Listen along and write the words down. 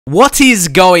What is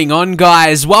going on,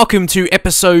 guys? Welcome to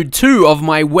episode 2 of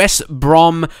my West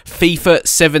Brom FIFA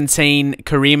 17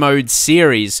 career mode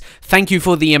series. Thank you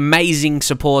for the amazing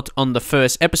support on the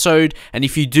first episode, and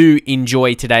if you do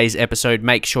enjoy today's episode,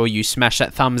 make sure you smash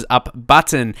that thumbs up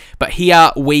button. But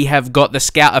here we have got the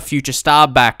Scout a Future Star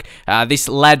back. This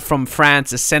lad from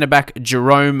France, a centre-back,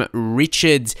 Jerome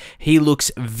Richards. He looks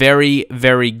very,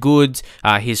 very good.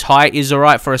 His height is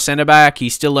alright for a centre-back.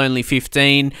 He's still only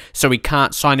 15, so we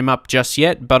can't sign him up just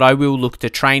yet, but I will look to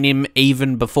train him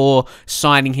even before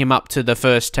signing him up to the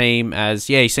first team, as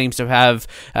yeah, he seems to have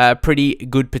pretty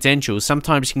good potential.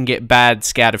 Sometimes you can get bad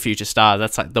Scout of Future Stars.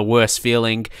 That's like the worst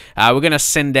feeling. We're going to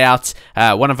send out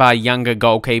one of our younger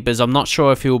goalkeepers. I'm not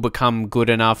sure if he'll become good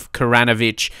enough.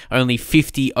 Karanovic, only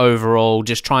 50 overall.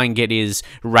 Just try and get his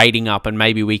rating up, and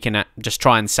maybe we can just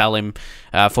try and sell him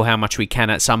for how much we can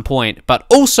at some point. But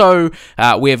also,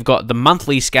 we have got the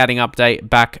monthly scouting update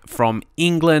back from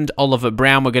England. Oliver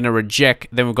Brown we're going to reject.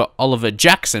 Then we've got Oliver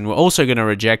Jackson we're also going to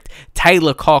reject.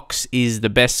 Taylor Cox is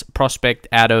the best prospect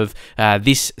out of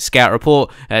this scout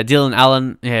report. Dylan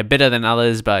Allen, yeah, better than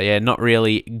others, but yeah, not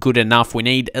really good enough. We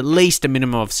need at least a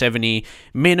minimum of 70,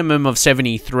 minimum of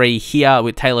 73 here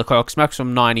with Taylor Cox,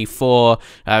 maximum 94.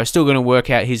 We're still going to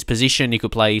work out his position. He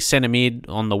could play centre mid,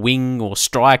 on the wing, or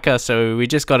striker, so we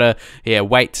just got to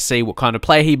wait to see what kind of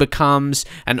player he becomes.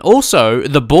 And also,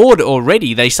 the board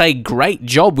already, they say great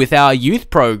job with our youth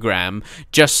program,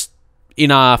 just in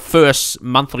our first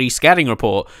monthly scouting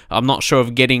report. I'm not sure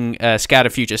if getting Scout a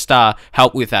Future Star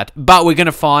helped with that, but we're going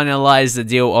to finalize the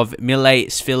deal of Mile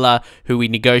Svilla, who we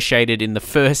negotiated in the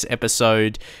first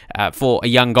episode for a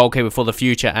young goalkeeper for the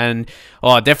future. And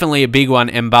definitely a big one,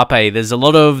 Mbappé. There's a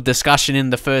lot of discussion in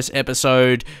the first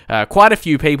episode, quite a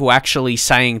few people actually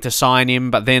saying to sign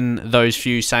him, but then those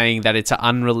few saying that it's an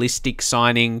unrealistic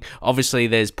signing. Obviously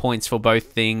there's points for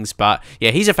both things, but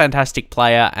yeah, he's a fantastic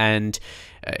player, and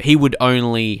he would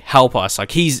only help us.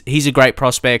 Like, he's a great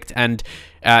prospect, and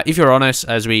if you're honest,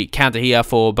 as we counter here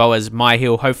for Boaz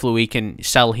Myhill, hopefully we can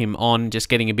sell him on, just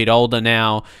getting a bit older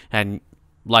now, and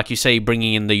like you see,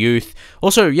 bringing in the youth.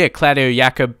 Also, yeah, Claudio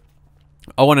Jakob,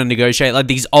 I want to negotiate like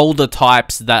these older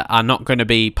types that are not going to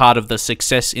be part of the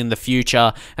success in the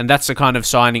future, and that's the kind of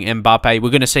signing Mbappé.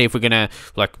 We're going to see if we're going to,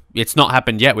 like, it's not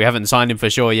happened yet. We haven't signed him for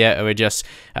sure yet. We're just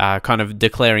kind of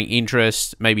declaring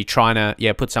interest, maybe trying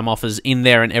to, put some offers in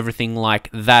there and everything like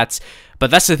that.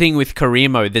 But that's the thing with career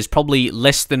mode. There's probably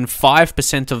less than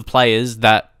 5% of players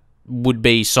that would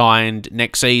be signed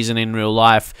next season in real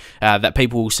life that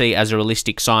people will see as a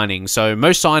realistic signing. So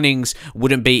most signings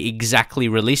wouldn't be exactly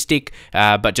realistic,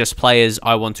 but just players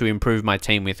I want to improve my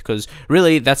team with, because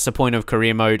really that's the point of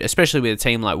career mode, especially with a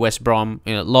team like West Brom,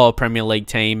 lower Premier League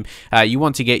team. You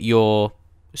want to get your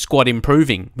squad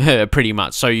improving pretty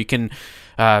much, so you can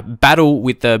battle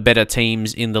with the better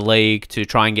teams in the league to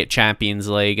try and get Champions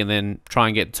League, and then try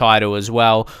and get title as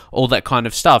well, all that kind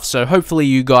of stuff. So hopefully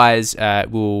you guys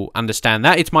will understand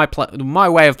that. It's my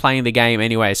way of playing the game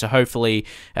anyway, so hopefully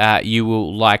you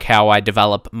will like how I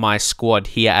develop my squad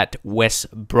here at West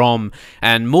Brom.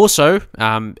 And more so,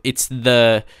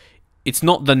 it's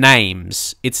not the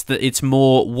names, it's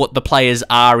more what the players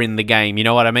are in the game, you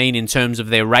know what I mean, in terms of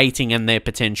their rating and their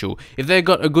potential. If they've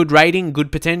got a good rating,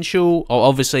 good potential, I'll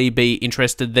obviously be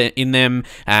interested in them.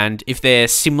 And if they're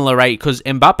similar rate, because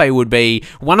Mbappé would be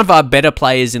one of our better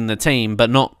players in the team,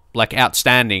 but not like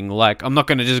outstanding. Like, I'm not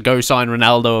going to just go sign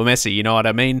Ronaldo or Messi, you know what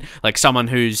I mean? Like someone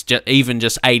who's even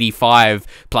just 85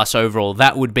 plus overall,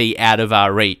 that would be out of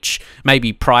our reach.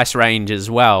 Maybe price range as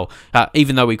well.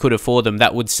 Even though we could afford them,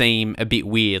 that would seem a bit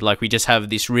weird. Like, we just have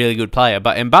this really good player.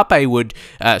 But Mbappé would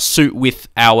suit with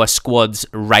our squad's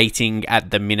rating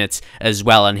at the minute as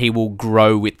well, and he will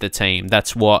grow with the team.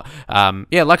 That's what,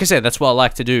 like I said, that's what I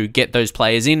like to do, get those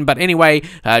players in. But anyway,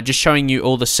 just showing you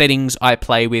all the settings I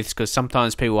play with, because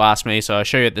sometimes people ask me, so I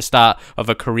show you at the start of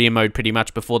a career mode pretty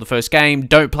much before the first game.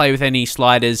 Don't play with any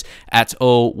sliders at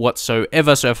all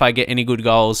whatsoever, so if I get any good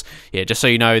goals, yeah, just so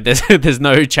you know, there's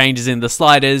no changes in the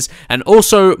sliders. And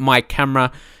also my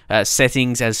camera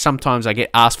settings, as sometimes I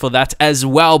get asked for that as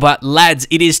well. But lads,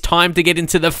 it is time to get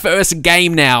into the first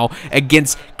game now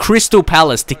against Crystal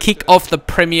Palace to kick off the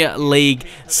Premier League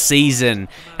season.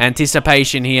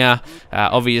 Anticipation here,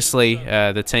 obviously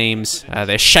the teams,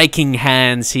 they're shaking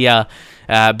hands here,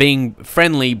 being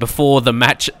friendly before the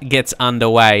match gets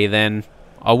underway. Then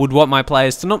I would want my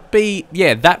players to not be,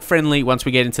 that friendly once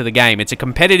we get into the game. It's a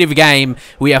competitive game.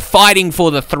 We are fighting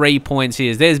for the 3 points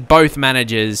here. There's both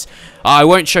managers. I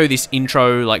won't show this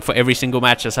intro like for every single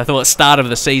match, as I thought start of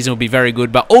the season would be very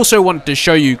good, but also wanted to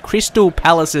show you Crystal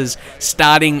Palace's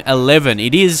starting 11.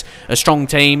 It is a strong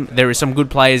team. There are some good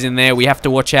players in there. We have to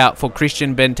watch out for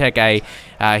Christian Benteke.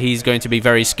 He's going to be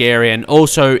very scary, and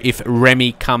also if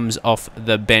Remy comes off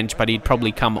the bench, but he'd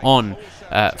probably come on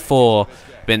for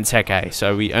Benteke,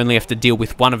 so we only have to deal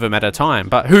with one of them at a time.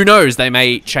 But who knows, they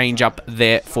may change up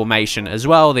their formation as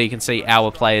well. There you can see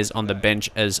our players on the bench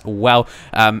as well.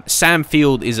 Sam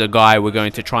Field is a guy we're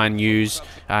going to try and use.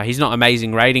 He's not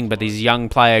amazing rating, but he's a young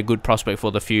player, good prospect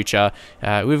for the future.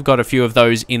 We've got a few of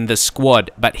those in the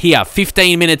squad. But here,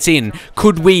 15 minutes in,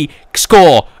 could we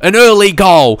score an early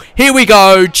goal? Here we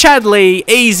go, Chadley,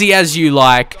 easy as you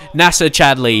like. Nasser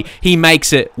Chadley, he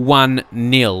makes it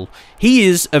 1-0. He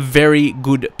is a very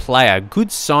good player.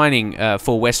 Good signing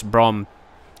for West Brom.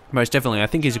 Most definitely. I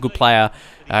think he's a good player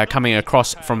coming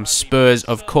across from Spurs,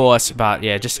 of course. But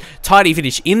yeah, just tidy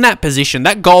finish. In that position,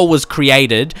 that goal was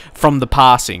created from the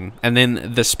passing. And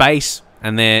then the space.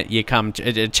 And there you come,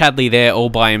 Chadley there all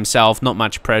by himself, not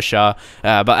much pressure.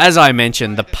 But as I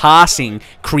mentioned, the passing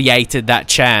created that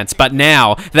chance. But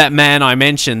now, that man I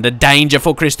mentioned, the danger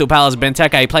for Crystal Palace,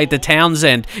 Benteke, played to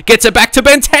Townsend, gets it back to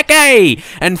Benteke!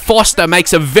 And Foster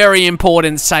makes a very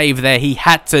important save there. He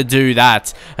had to do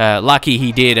that. Lucky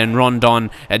he did, and Rondon,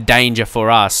 a danger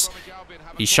for us.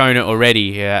 He's shown it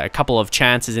already. A couple of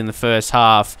chances in the first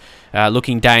half.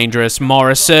 Looking dangerous.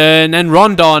 Morrison and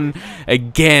Rondon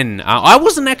again. I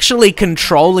wasn't actually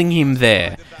controlling him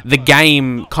there. The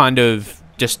game kind of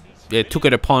just took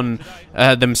it upon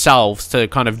themselves to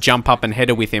kind of jump up and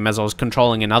header with him as I was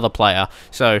controlling another player.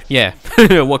 So yeah,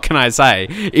 what can I say?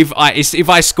 If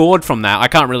I scored from that, I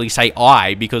can't really say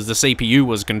because the CPU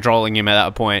was controlling him at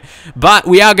that point. But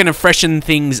we are going to freshen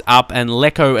things up, and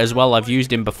Lecco as well. I've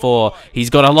used him before. He's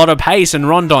got a lot of pace, and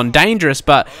Rondon dangerous,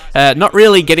 but not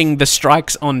really getting the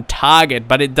strikes on target.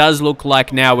 But it does look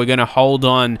like now we're going to hold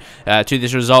on to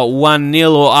this result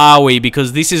 1-0, or are we?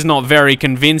 Because this is not very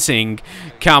convincing.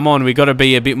 Come on, we got to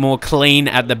be a bit more clean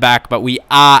at the back, but we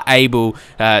are able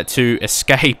to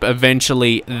escape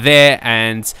eventually there,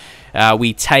 and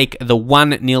we take the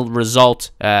 1-0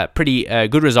 result. Pretty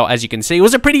good result, as you can see. It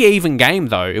was a pretty even game,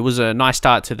 though. It was a nice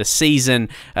start to the season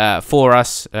for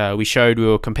us. We showed we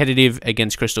were competitive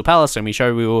against Crystal Palace, and we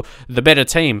showed we were the better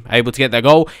team, able to get that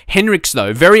goal. Hendricks,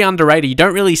 though, very underrated. You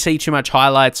don't really see too much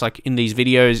highlights like in these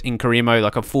videos in career mode,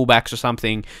 like a fullbacks or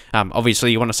something.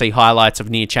 Obviously, you want to see highlights of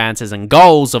near chances and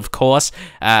goals, of course.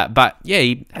 But yeah,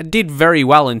 he did very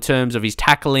well in terms of his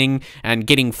tackling and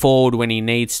getting forward when he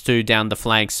needs to down the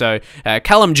flank. So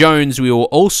Callum Jones we will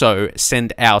also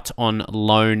send out on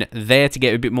loan there to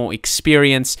get a bit more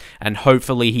experience, and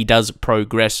hopefully he does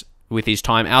progress with his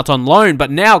time out on loan.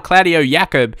 But now Claudio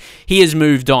Jakob, he has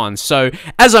moved on. So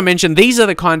as I mentioned, these are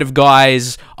the kind of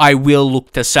guys I will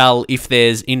look to sell if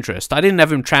there's interest. I didn't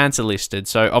have him transfer listed,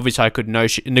 so obviously I could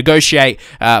negotiate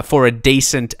for a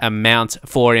decent amount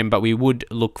for him, but we would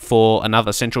look for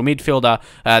another central midfielder.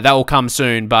 That will come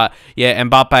soon. But yeah,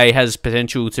 Mbappé has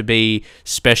potential to be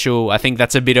special. I think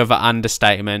that's a bit of an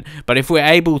understatement. But if we're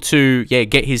able to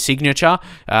get his signature,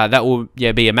 that will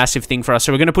be a massive thing for us.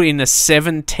 So we're going to put in a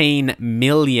 17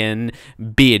 million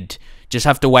bid. Just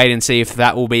have to wait and see if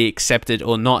that will be accepted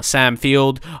or not. Sam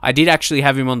Field, I did actually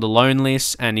have him on the loan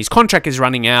list, and his contract is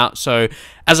running out. So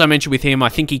as I mentioned with him, I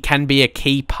think he can be a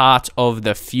key part of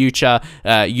the future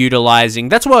utilizing.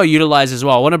 That's what I utilize as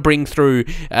well. I want to bring through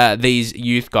these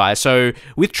youth guys. So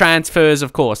with transfers,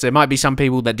 of course, there might be some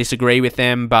people that disagree with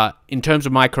them, but in terms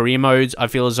of my career modes, I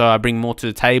feel as though I bring more to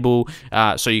the table,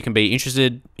 so you can be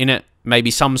interested in it.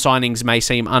 Maybe some signings may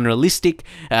seem unrealistic,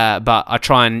 but I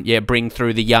try and bring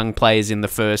through the young players in the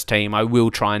first team. I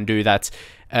will try and do that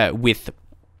with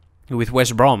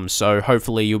West Brom, so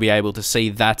hopefully you'll be able to see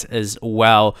that as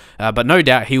well. But no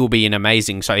doubt he will be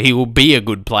so he will be a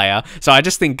good player. So I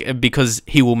just think because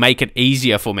he will make it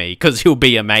easier for me, because he'll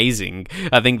be amazing.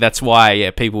 I think that's why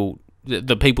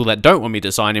the people that don't want me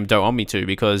to sign him don't want me to,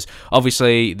 because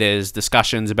obviously there's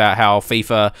discussions about how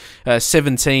FIFA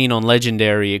 17 on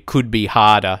Legendary, it could be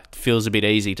harder. It feels a bit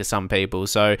easy to some people.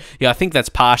 So yeah, I think that's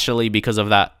partially because of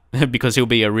that. Because he'll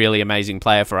be a really amazing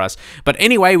player for us. But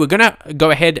anyway, we're going to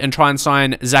go ahead and try and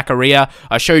sign Zakaria.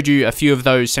 I showed you a few of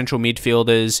those central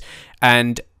midfielders,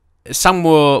 and some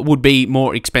would be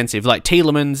more expensive. Like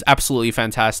Tielemans, absolutely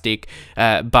fantastic.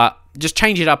 But just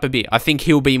change it up a bit. I think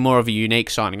he'll be more of a unique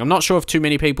signing. I'm not sure if too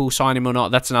many people sign him or not.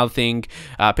 That's another thing.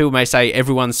 People may say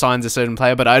everyone signs a certain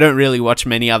player, but I don't really watch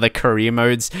many other career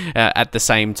modes at the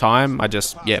same time. I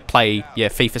just, play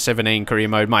FIFA 17 career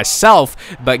mode myself.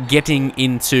 But getting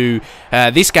into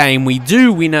this game, we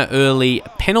do win an early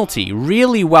penalty.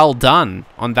 Really well done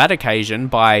on that occasion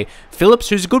by Phillips,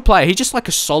 who's a good player. He's just like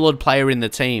a solid player in the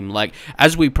team. Like,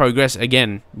 as we progress,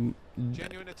 again,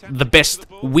 the best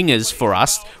wingers for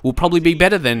us will probably be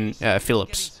better than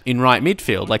Phillips in right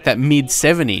midfield, like that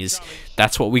mid-70s.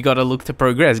 That's what we got to look to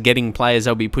progress, getting players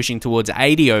that'll be pushing towards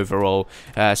 80 overall,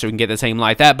 so we can get the team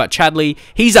like that. But Chadley,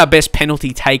 he's our best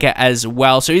penalty taker as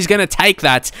well, so he's going to take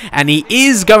that, and he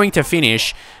is going to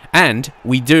finish. And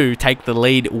we do take the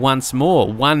lead once more,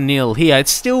 1-0 here.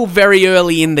 It's still very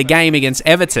early in the game against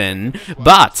Everton,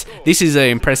 but this is an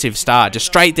impressive start. Just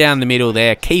straight down the middle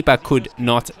there. Keeper could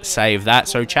not save that.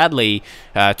 So Chadley,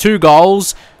 2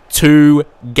 goals, 2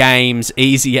 games,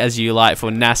 easy as you like for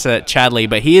Nasser Chadley.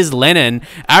 But here's Lennon,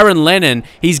 Aaron Lennon.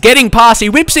 He's getting past. He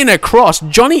whips in a cross.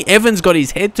 Johnny Evans got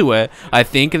his head to it, I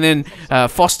think, and then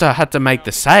Foster had to make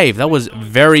the save. That was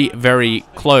very, very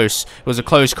close. It was a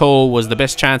close call. Was the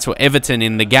best chance for Everton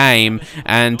in the game,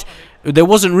 and there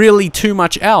wasn't really too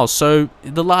much else. So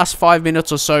the last 5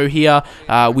 minutes or so here,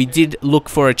 we did look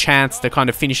for a chance to kind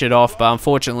of finish it off, but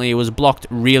unfortunately it was blocked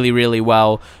really, really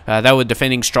well. They were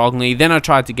defending strongly. Then I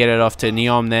tried to get it off to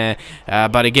Neom there,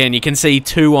 but again, you can see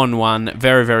 2-on-1,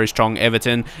 very, very strong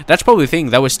Everton. That's probably the thing.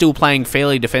 They were still playing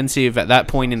fairly defensive at that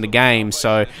point in the game,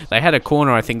 so they had a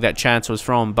corner, I think that chance was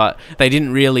from, but they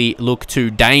didn't really look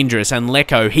too dangerous. And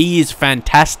Leko, he is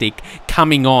fantastic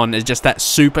coming on as just that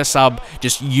super sub,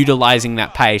 just utilizing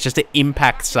that pace, just an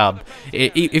impact sub.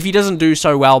 If he doesn't do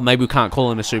so well, maybe we can't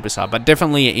call him a super sub, but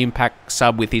definitely an impact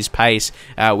sub with his pace.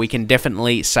 We can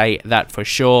definitely say that for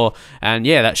sure. And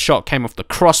yeah, that shot came off the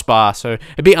crossbar, so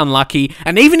a bit unlucky.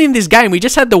 And even in this game, we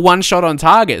just had the 1 shot on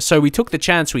target, so we took the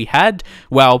chance we had,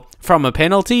 well, from a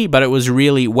penalty, but it was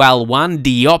really well won.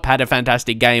 Diop had a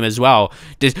fantastic game as well.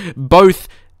 Both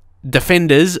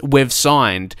defenders we've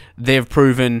signed, they've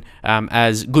proven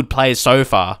as good players so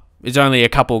far. It's only a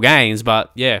couple games,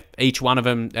 but yeah, each one of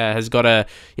them has got a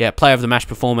player of the match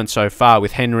performance so far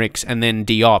with Henriks and then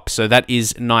Diop. So that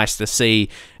is nice to see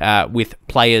with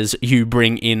players you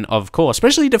bring in, of course,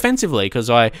 especially defensively, because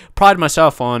I pride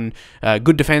myself on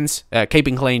good defense,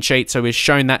 keeping clean sheets. So we've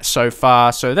shown that so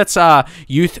far. So that's our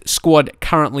youth squad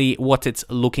currently, what it's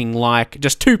looking like.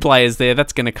 Just 2 players there.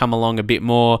 That's going to come along a bit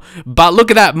more. But look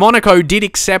at that. Monaco did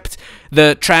accept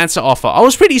the transfer offer. I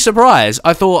was pretty surprised.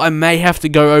 I thought I may have to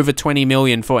go over 20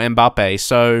 million for Mbappé.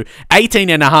 So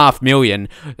 18.5 million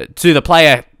to the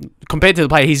player, compared to the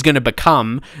player he's going to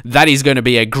become, that is going to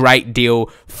be a great deal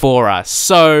for us.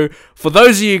 So for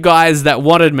those of you guys that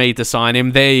wanted me to sign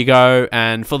him, there you go.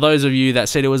 And for those of you that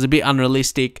said it was a bit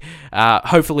unrealistic,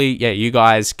 hopefully, yeah, you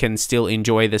guys can still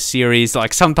enjoy the series.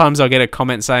 Like, sometimes I'll get a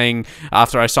comment saying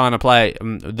after I sign a player,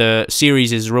 the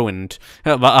series is ruined.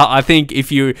 But I think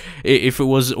if it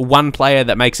was one player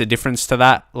that makes a difference to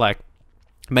that, like,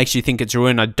 makes you think it's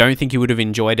ruined, I don't think you would have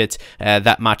enjoyed it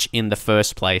that much in the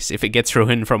first place if it gets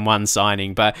ruined from one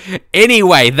signing. But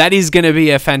anyway, that is going to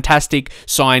be a fantastic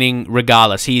signing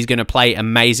regardless. He's going to play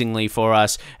amazingly for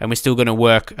us, and we're still going to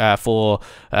work for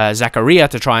Zakaria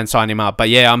to try and sign him up. But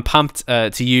yeah, I'm pumped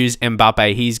to use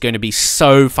Mbappe. He's going to be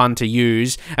so fun to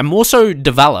use and more so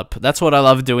develop. That's what I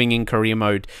love doing in career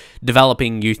mode,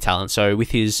 developing youth talent. So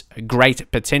with his great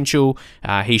potential,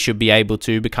 he should be able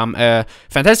to become a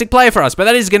fantastic player for us. But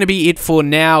that is going to be it for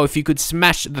now. If you could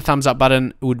smash the thumbs up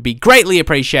button, it would be greatly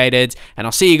appreciated, and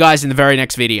I'll see you guys in the very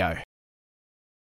next video.